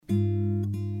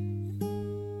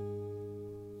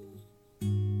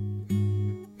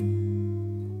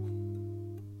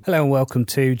Hello and welcome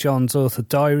to John's Author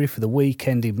Diary for the week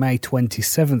ending May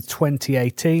 27th,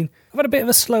 2018. I've had a bit of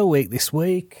a slow week this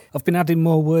week. I've been adding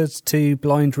more words to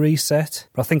Blind Reset,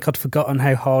 but I think I'd forgotten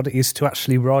how hard it is to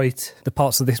actually write the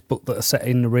parts of this book that are set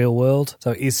in the real world.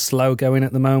 So it is slow going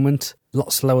at the moment, a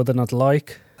lot slower than I'd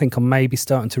like. I think I'm maybe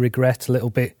starting to regret a little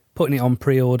bit putting it on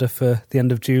pre-order for the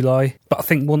end of July. But I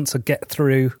think once I get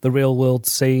through the real-world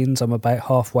scenes, I'm about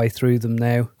halfway through them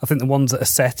now. I think the ones that are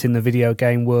set in the video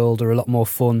game world are a lot more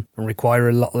fun and require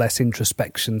a lot less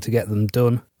introspection to get them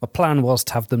done. My plan was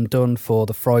to have them done for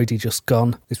the Friday just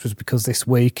gone. This was because this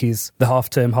week is the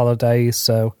half-term holidays,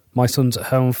 so my son's at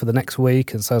home for the next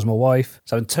week and so is my wife.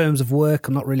 So in terms of work,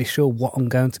 I'm not really sure what I'm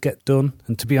going to get done.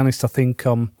 And to be honest, I think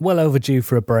I'm well overdue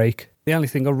for a break. The only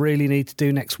thing I really need to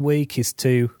do next week is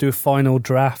to do a final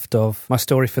draft of my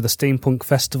story for the Steampunk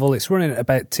Festival. It's running at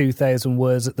about 2,000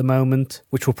 words at the moment,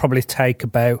 which will probably take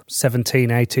about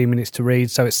 17-18 minutes to read,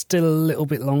 so it's still a little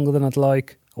bit longer than I'd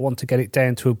like. I want to get it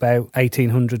down to about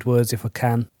 1,800 words if I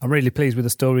can. I'm really pleased with the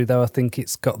story though. I think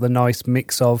it's got the nice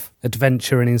mix of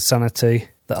adventure and insanity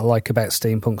that I like about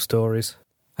steampunk stories.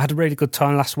 I had a really good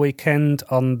time last weekend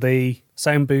on the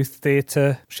Sound Booth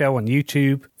Theatre show on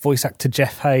YouTube. Voice actor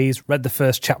Jeff Hayes read the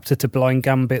first chapter to Blind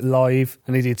Gambit live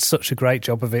and he did such a great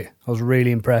job of it. I was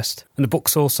really impressed. And the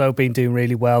book's also been doing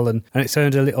really well and it's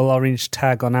earned a little orange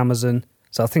tag on Amazon.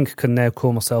 So I think I can now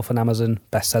call myself an Amazon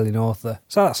best-selling author.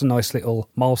 So that's a nice little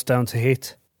milestone to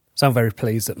hit. So I'm very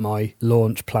pleased that my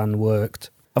launch plan worked.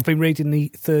 I've been reading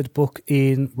the third book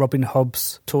in Robin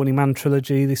Hobb's Tawny Man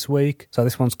trilogy this week. So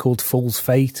this one's called Fool's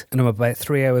Fate, and I'm about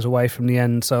 3 hours away from the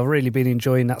end. So I've really been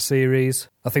enjoying that series.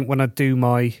 I think when I do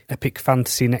my epic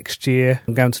fantasy next year,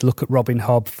 I'm going to look at Robin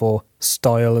Hobb for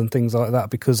style and things like that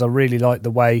because I really like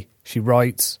the way she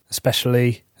writes,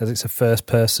 especially as it's a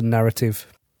first-person narrative.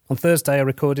 On Thursday, I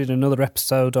recorded another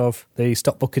episode of the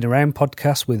Stop Booking Around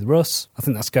podcast with Russ. I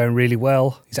think that's going really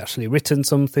well. He's actually written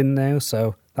something now,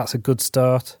 so that's a good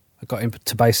start. I got him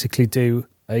to basically do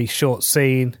a short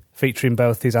scene featuring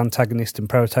both his antagonist and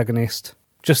protagonist,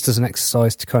 just as an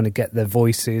exercise to kind of get their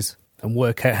voices and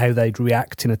work out how they'd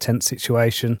react in a tense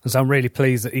situation. So I'm really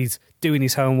pleased that he's doing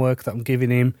his homework that I'm giving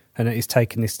him and that he's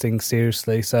taking this thing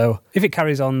seriously. So if it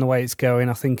carries on the way it's going,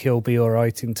 I think he'll be all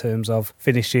right in terms of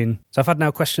finishing. So I've had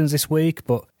no questions this week,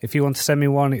 but if you want to send me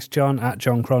one, it's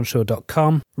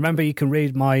john@johncronshaw.com. Remember, you can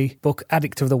read my book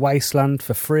Addict of the Wasteland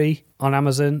for free on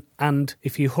Amazon, and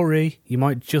if you hurry, you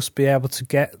might just be able to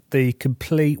get the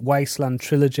complete Wasteland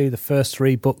trilogy, the first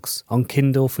 3 books, on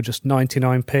Kindle for just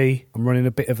 99p. I'm running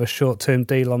a bit of a short-term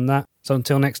deal on that. So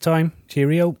until next time,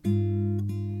 cheerio.